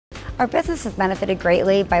Our business has benefited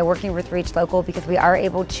greatly by working with ReachLocal because we are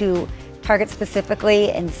able to target specifically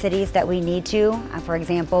in cities that we need to. For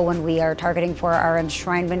example, when we are targeting for our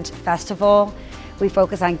Enshrinement Festival, we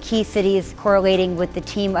focus on key cities correlating with the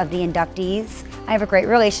team of the inductees. I have a great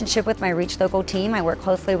relationship with my ReachLocal team. I work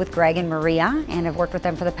closely with Greg and Maria, and I've worked with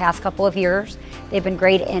them for the past couple of years. They've been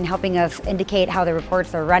great in helping us indicate how the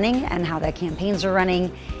reports are running and how the campaigns are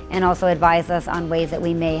running, and also advise us on ways that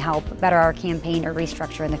we may help better our campaign or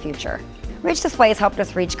restructure in the future. Reach Display has helped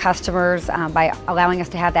us reach customers by allowing us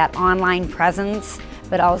to have that online presence,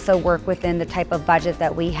 but also work within the type of budget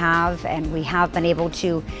that we have, and we have been able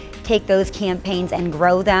to take those campaigns and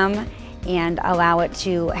grow them and allow it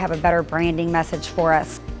to have a better branding message for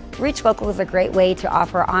us. ReachLocal is a great way to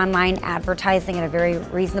offer online advertising at a very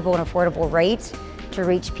reasonable and affordable rate to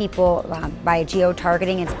reach people by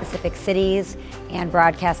geo-targeting in specific cities and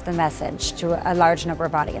broadcast the message to a large number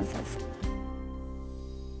of audiences.